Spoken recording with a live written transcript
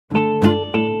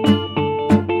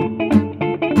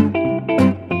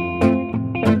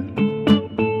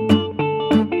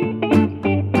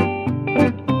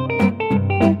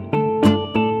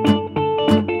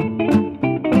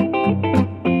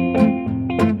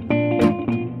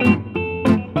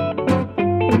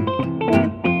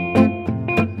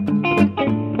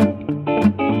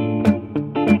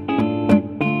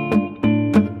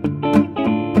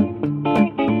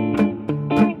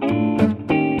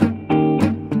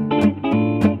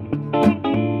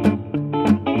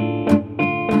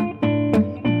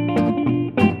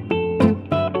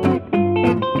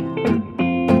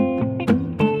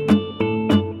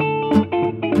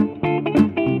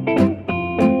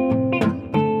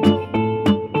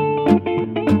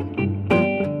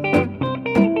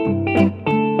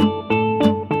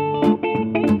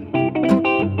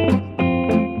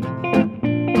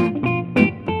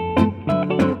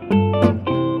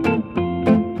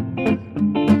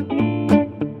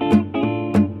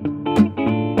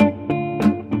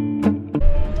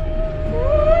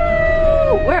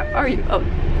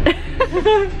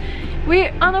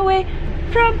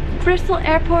Bristol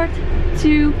airport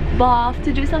to Bath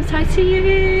to do some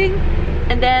sightseeing,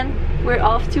 and then we're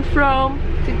off to Frome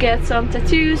to get some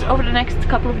tattoos over the next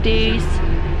couple of days.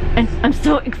 And I'm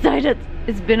so excited.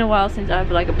 It's been a while since I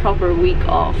have like a proper week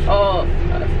off. Oh,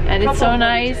 and it's so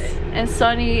nice and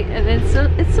sunny, and it's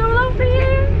so lovely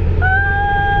here.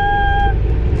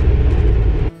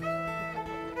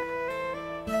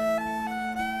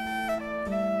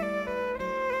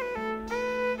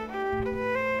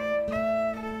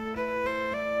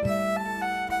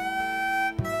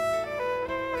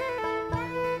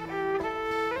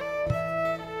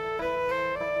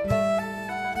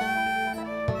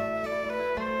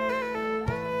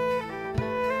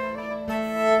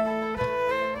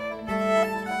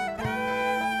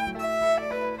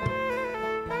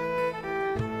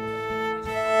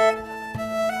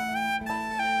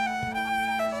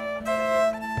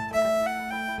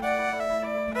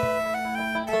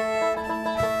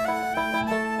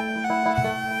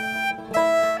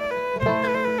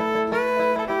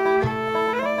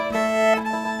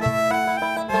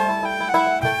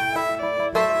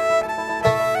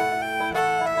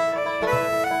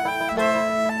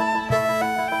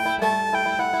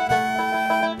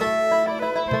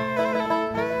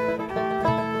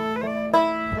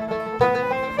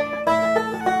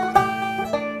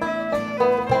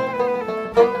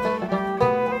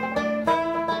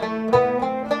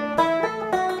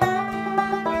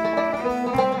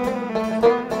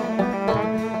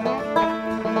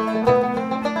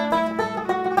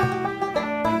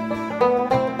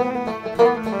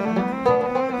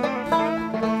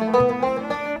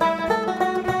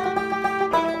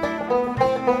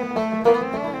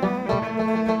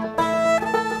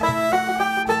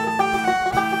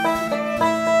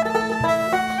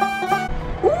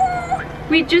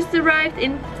 We just arrived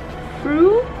in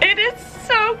Frome. It is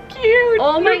so cute.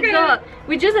 Oh my god.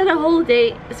 We just had a whole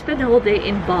day, spent the whole day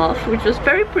in Bath, which was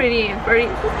very pretty and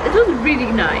it was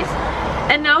really nice.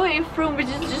 And now we're in Frome, which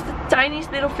is just the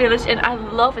tiniest little village, and I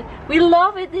love it. We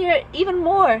love it here even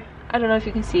more. I don't know if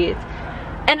you can see it.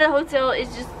 And the hotel is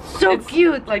just so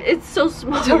cute. Like, it's so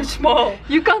small. So small.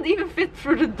 You can't even fit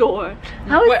through the door.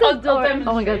 How is the door?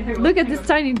 Oh my god, look at this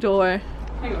tiny door.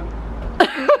 Hang on.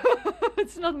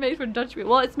 It's not made for Dutch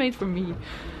people. Well, it's made for me.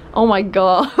 Oh my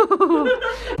god.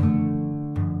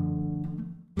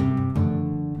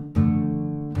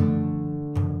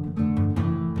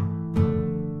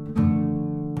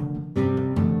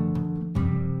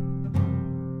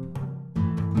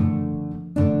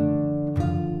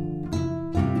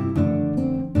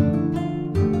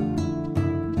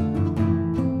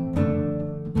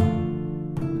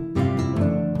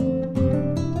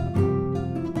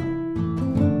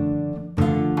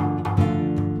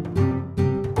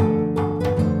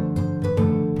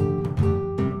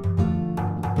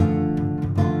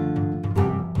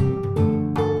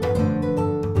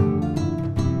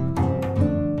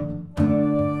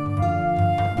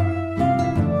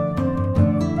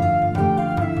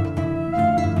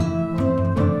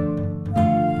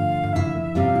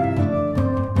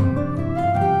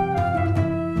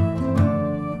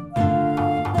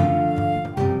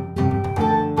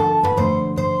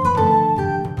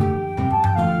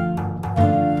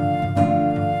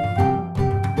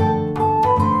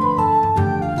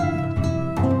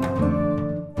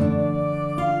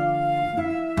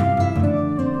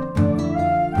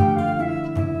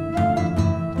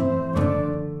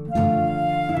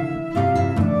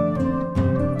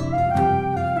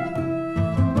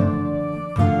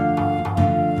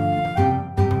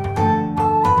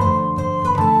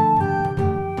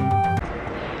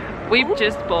 We've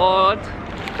just bought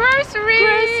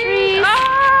groceries.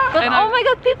 Ah! But oh my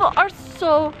god, people are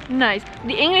so nice.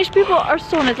 The English people are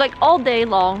so nice, like all day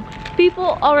long.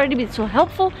 People already been so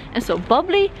helpful and so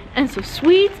bubbly and so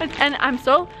sweet, and I'm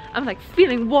like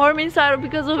feeling warm inside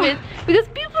because of it, because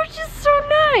people are just so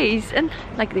nice, and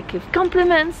like they give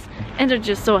compliments and they're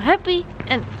just so happy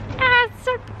and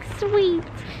so sweet.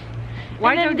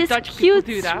 Why and then don't this Dutch cute,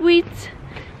 people do that?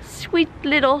 Sweet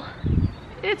little.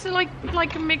 It's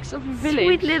like a mix of a village.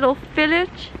 Sweet little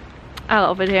village. I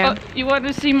love it here. Oh, you want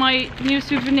to see my new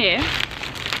souvenir?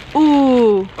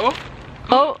 Ooh. Oh.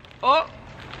 Oh. Oh.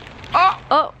 Oh.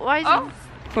 Oh. Why is Oh.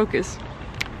 it? Focus.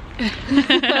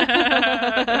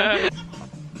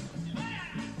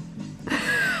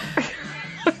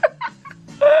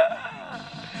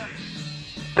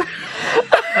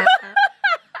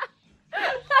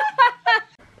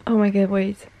 Oh my god,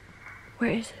 wait.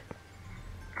 Where is it?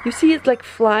 You see it like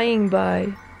flying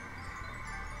by.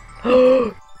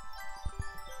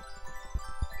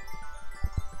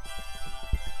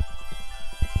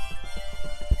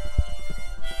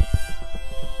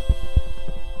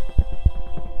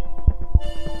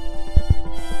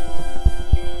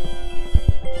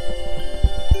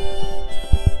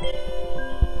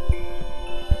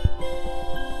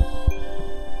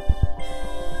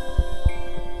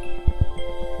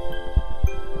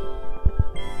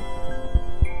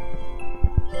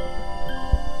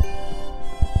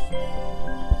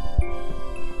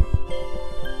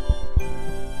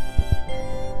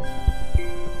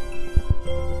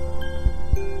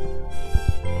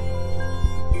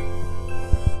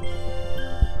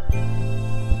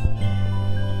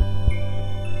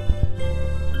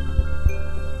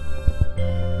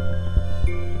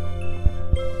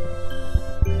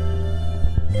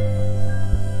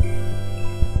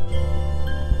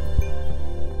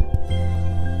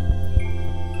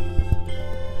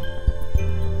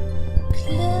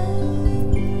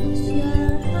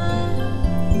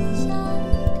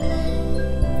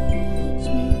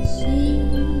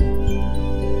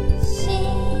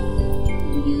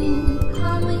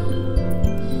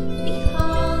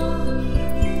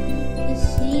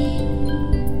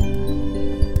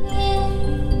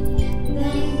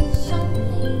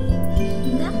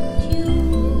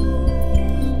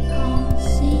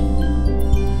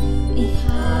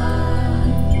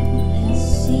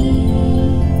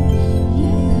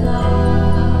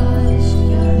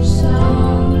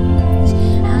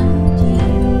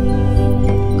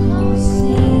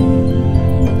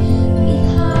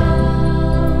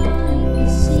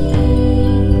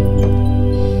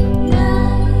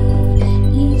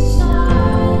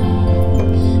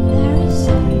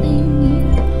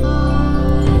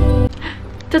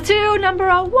 Tattoo number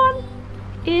 1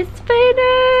 is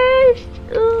finished.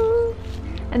 Ooh.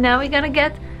 And now we're gonna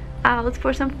get out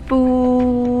for some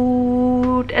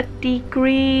food at the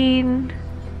green.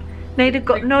 No, the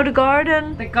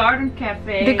garden. The garden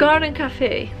cafe. The garden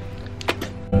cafe.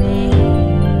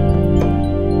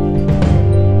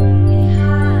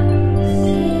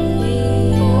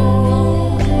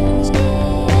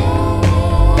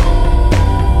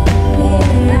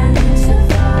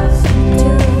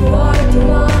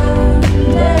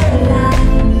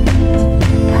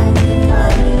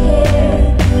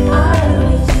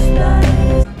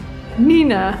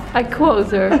 I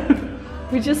quote her.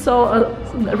 We just saw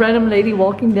a random lady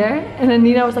walking there, and then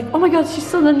Nina was like, "Oh my god, she's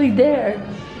suddenly there."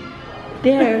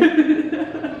 There.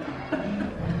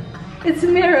 It's a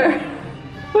mirror.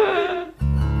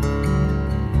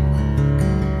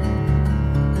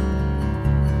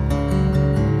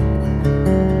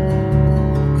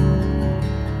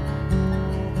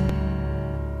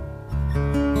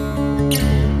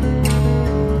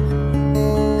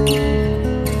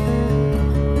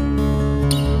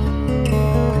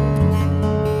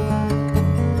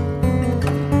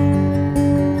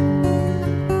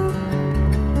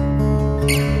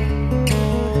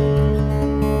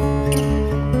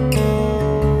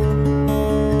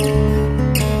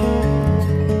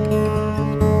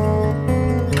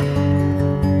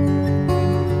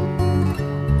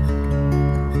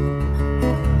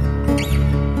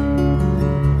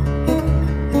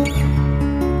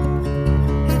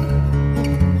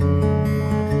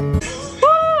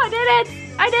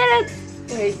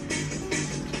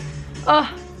 Oh,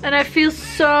 and I feel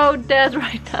so dead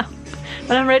right now.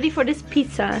 But I'm ready for this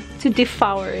pizza to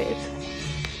devour it.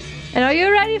 And are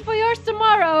you ready for yours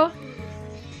tomorrow?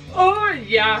 Oh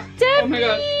yeah. The oh my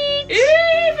god.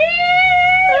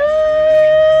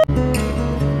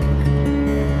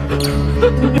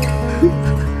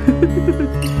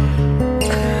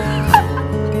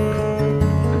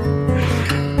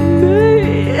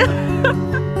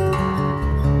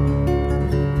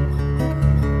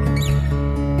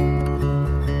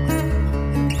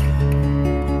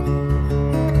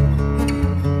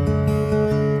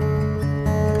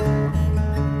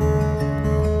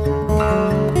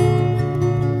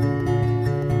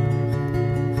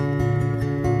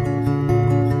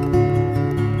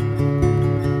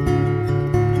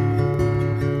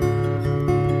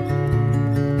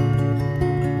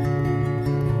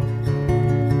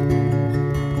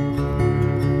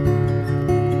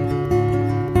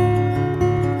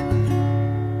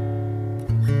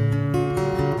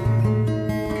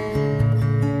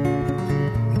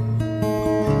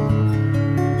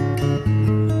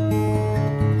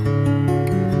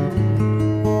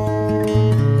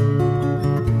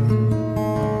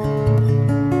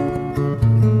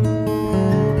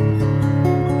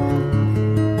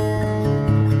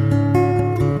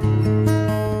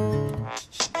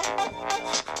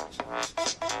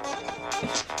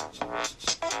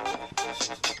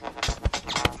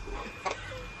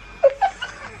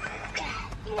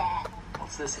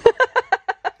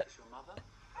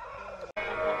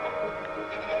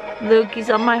 Look, he's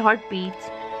on my heartbeat.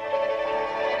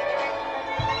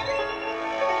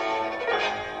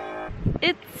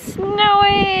 It's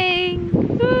snowing!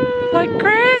 Like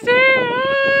crazy!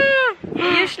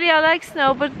 Usually I like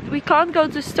snow, but we can't go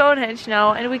to Stonehenge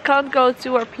now, and we can't go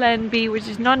to our plan B, which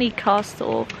is Nunny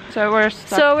Castle. So we're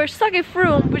stuck. So we're stuck in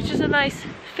Frome, which is a nice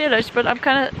village, but I'm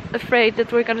kind of afraid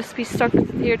that we're gonna be stuck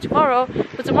here tomorrow.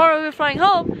 But tomorrow we're flying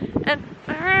home, and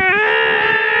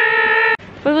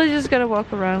but we're just gonna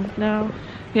walk around now.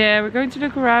 Yeah, we're going to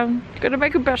look around. Gonna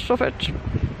make the best of it.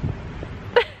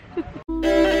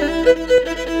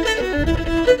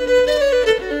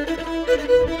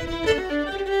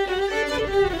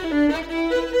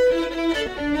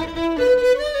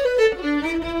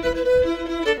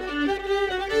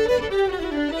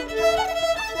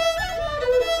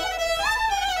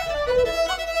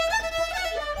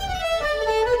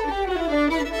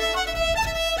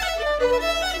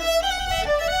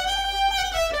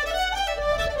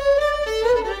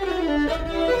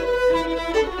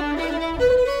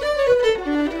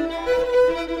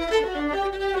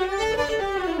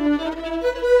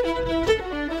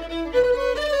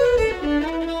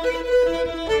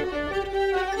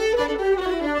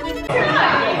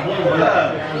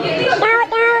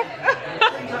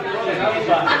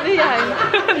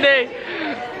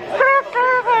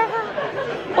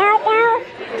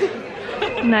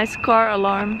 Nice car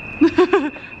alarm.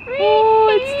 Oh,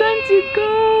 it's time to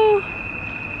go.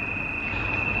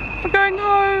 We're going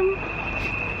home.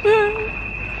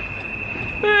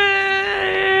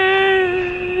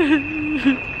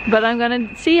 But I'm gonna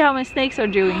see how my snakes are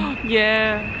doing.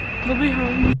 Yeah, we'll be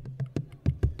home.